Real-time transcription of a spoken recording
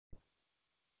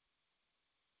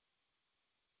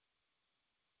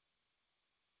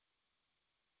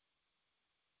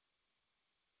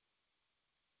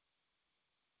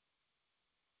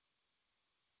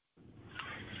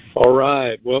All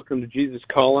right, welcome to Jesus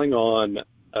Calling on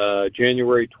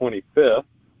January 25th.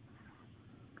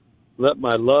 Let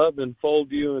my love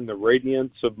enfold you in the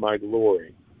radiance of my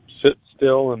glory. Sit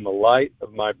still in the light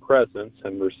of my presence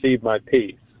and receive my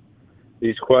peace.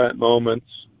 These quiet moments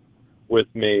with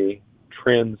me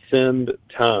transcend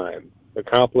time,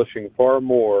 accomplishing far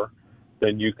more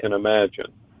than you can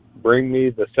imagine. Bring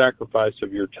me the sacrifice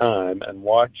of your time and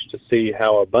watch to see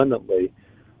how abundantly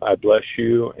I bless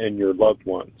you and your loved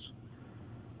ones.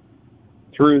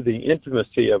 Through the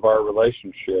intimacy of our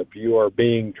relationship, you are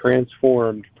being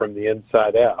transformed from the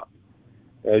inside out.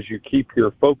 As you keep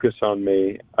your focus on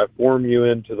me, I form you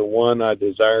into the one I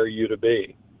desire you to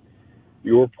be.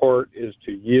 Your part is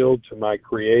to yield to my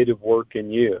creative work in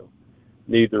you,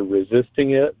 neither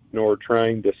resisting it nor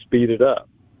trying to speed it up.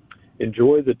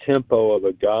 Enjoy the tempo of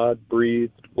a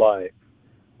God-breathed life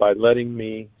by letting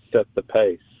me set the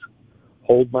pace.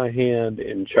 Hold my hand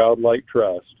in childlike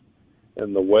trust,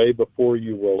 and the way before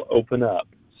you will open up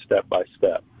step by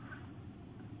step.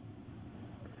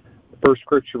 The first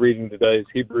scripture reading today is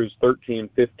Hebrews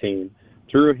 13:15.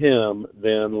 Through him,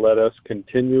 then, let us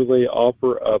continually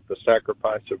offer up a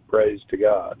sacrifice of praise to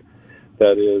God,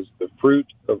 that is, the fruit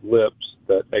of lips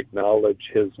that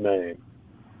acknowledge his name.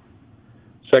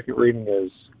 Second reading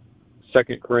is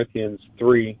 2 Corinthians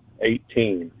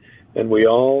 3:18. And we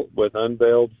all, with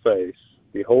unveiled face,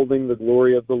 beholding the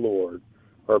glory of the Lord,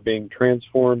 are being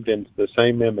transformed into the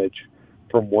same image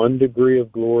from one degree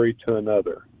of glory to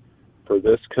another. For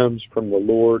this comes from the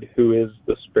Lord who is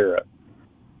the Spirit.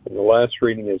 And the last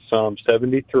reading is Psalm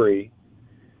 73:23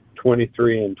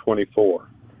 and 24.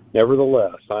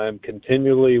 Nevertheless, I am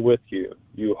continually with you.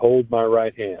 You hold my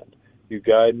right hand. You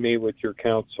guide me with your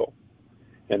counsel.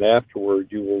 And afterward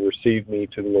you will receive me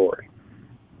to glory.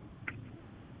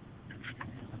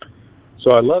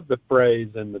 So I love the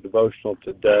phrase in the devotional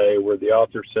today where the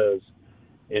author says,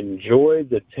 enjoy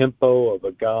the tempo of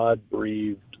a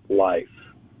God-breathed life.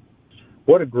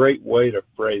 What a great way to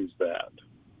phrase that.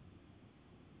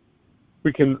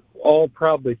 We can all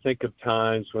probably think of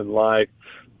times when life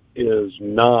is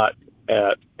not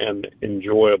at an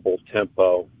enjoyable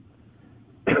tempo.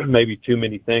 Maybe too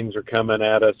many things are coming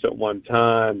at us at one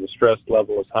time. The stress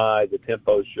level is high. The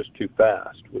tempo is just too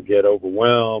fast. We get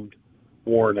overwhelmed,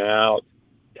 worn out,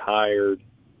 tired.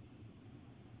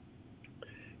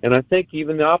 And I think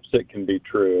even the opposite can be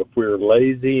true. If we're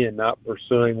lazy and not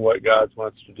pursuing what God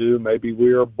wants to do, maybe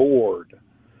we are bored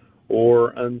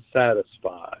or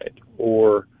unsatisfied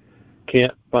or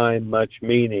can't find much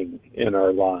meaning in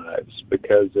our lives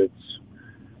because it's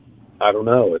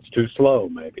too slow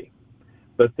maybe.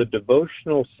 But the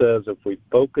devotional says if we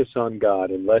focus on God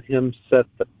and let him set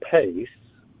the pace,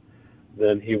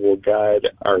 then he will guide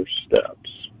our steps.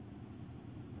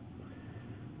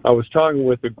 I was talking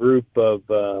with a group of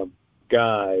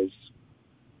guys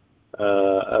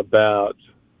about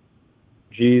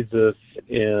Jesus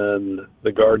in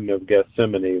the Garden of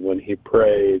Gethsemane when he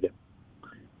prayed,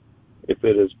 if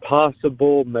it is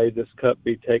possible, may this cup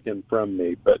be taken from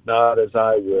me, but not as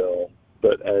I will,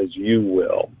 but as you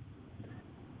will.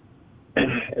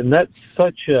 And that's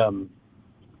such an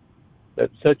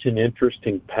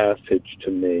interesting passage to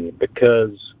me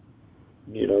because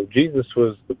Jesus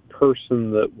was the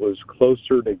person that was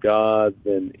closer to God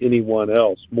than anyone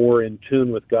else, more in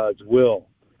tune with God's will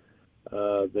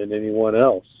than anyone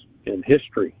else in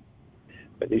history.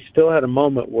 But he still had a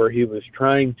moment where he was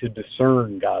trying to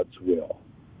discern God's will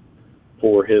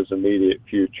for his immediate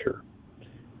future.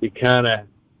 He kind of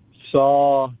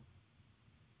saw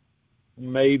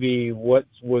maybe what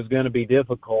was going to be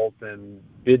difficult and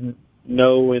didn't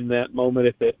know in that moment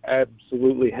if it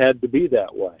absolutely had to be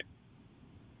that way.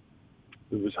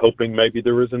 He was hoping maybe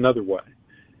there was another way.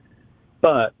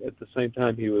 But at the same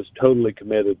time, he was totally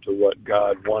committed to what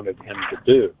God wanted him to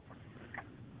do.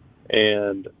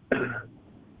 And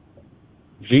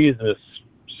Jesus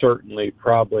certainly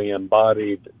probably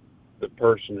embodied the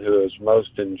person who has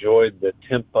most enjoyed the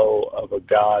tempo of a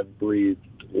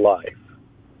God-breathed life.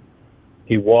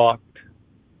 He walked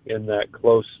in that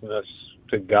closeness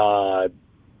to God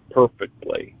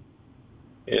perfectly.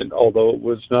 And although it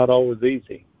was not always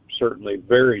easy, certainly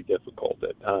very difficult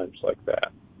at times like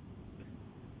that.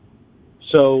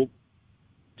 So,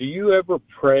 do you ever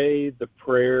pray the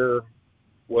prayer,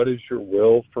 what is your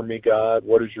will for me, God?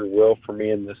 What is your will for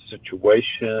me in this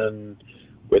situation,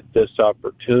 with this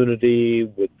opportunity,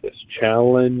 with this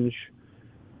challenge,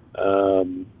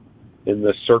 in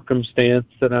this circumstance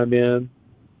that I'm in?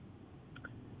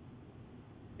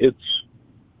 It's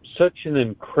such an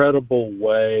incredible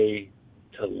way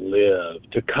to live,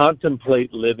 to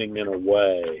contemplate living in a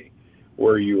way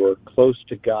where you are close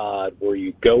to God, where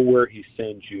you go where he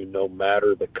sends you no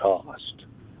matter the cost.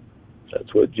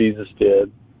 That's what Jesus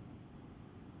did.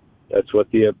 That's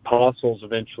what the apostles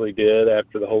eventually did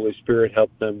after the Holy Spirit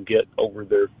helped them get over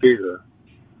their fear.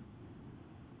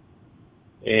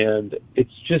 And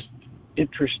it's just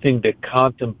interesting to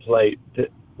contemplate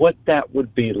what that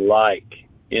would be like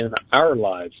in our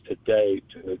lives today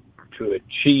to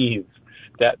achieve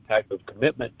that type of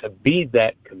commitment, to be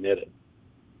that committed.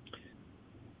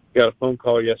 Got a phone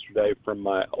call yesterday from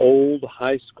my old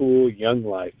high school Young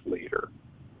Life leader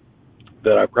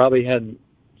that I probably hadn't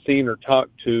seen or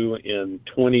talked to in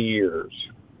 20 years.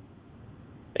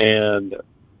 And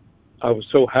I was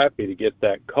so happy to get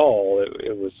that call.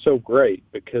 It was so great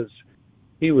because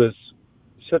he was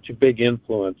such a big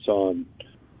influence on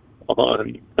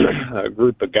a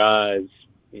group of guys,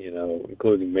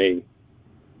 including me,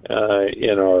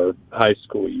 in our high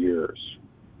school years.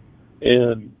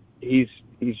 And he's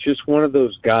just one of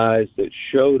those guys that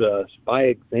showed us by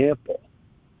example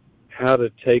how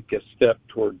to take a step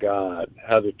toward God,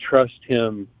 how to trust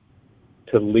him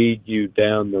to lead you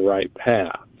down the right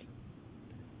path.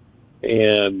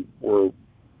 And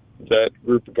that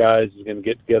group of guys is going to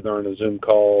get together on a Zoom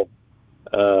call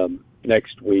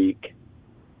next week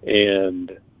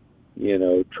and,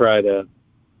 try to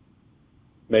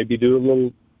maybe do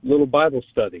a little Bible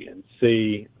study and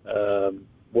see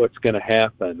what's going to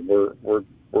happen.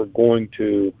 We're going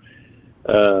to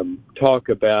talk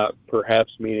about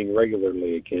perhaps meeting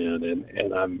regularly again,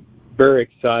 and I'm very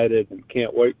excited and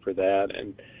can't wait for that.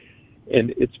 And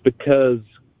it's because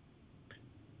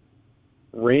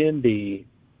Randy,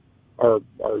 our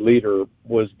leader,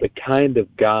 was the kind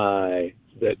of guy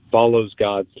that follows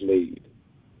God's lead.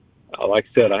 Like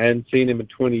I said, I hadn't seen him in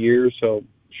 20 years, so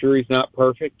sure he's not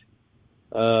perfect,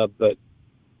 but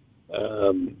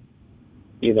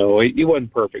he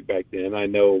wasn't perfect back then. I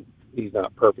know he's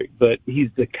not perfect, but he's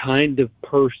the kind of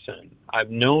person, I've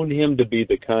known him to be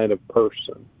the kind of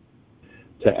person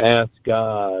to ask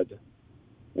God,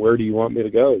 where do you want me to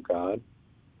go, God?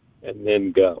 And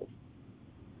then go.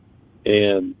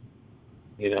 And,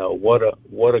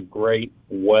 what a great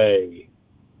way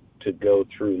to go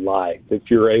through life if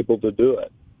you're able to do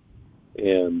it.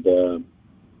 And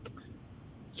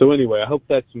so anyway, I hope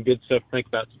that's some good stuff to think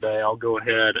about today. I'll go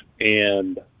ahead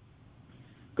and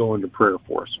go into prayer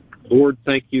for us. Lord,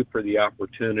 thank you for the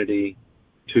opportunity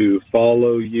to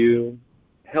follow you.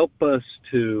 Help us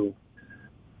to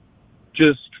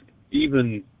just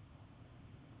even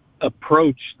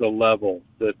approach the level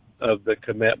of the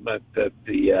commitment that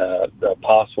the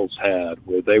apostles had,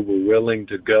 where they were willing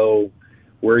to go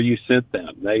where you sent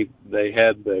them. They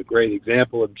had the great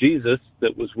example of Jesus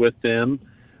that was with them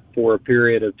for a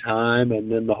period of time,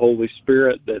 and then the Holy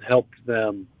Spirit that helped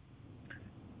them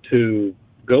to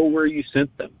go where you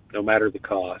sent them, no matter the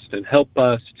cost. And help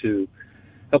the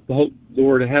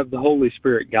Lord to have the Holy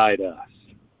Spirit guide us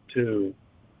to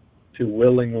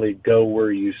willingly go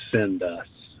where you send us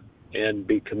and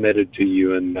be committed to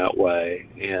you in that way.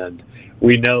 And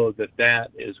we know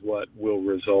that is what will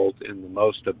result in the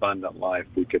most abundant life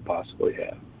we could possibly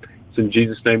have. It's in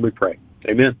Jesus' name we pray.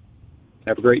 Amen.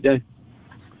 Have a great day.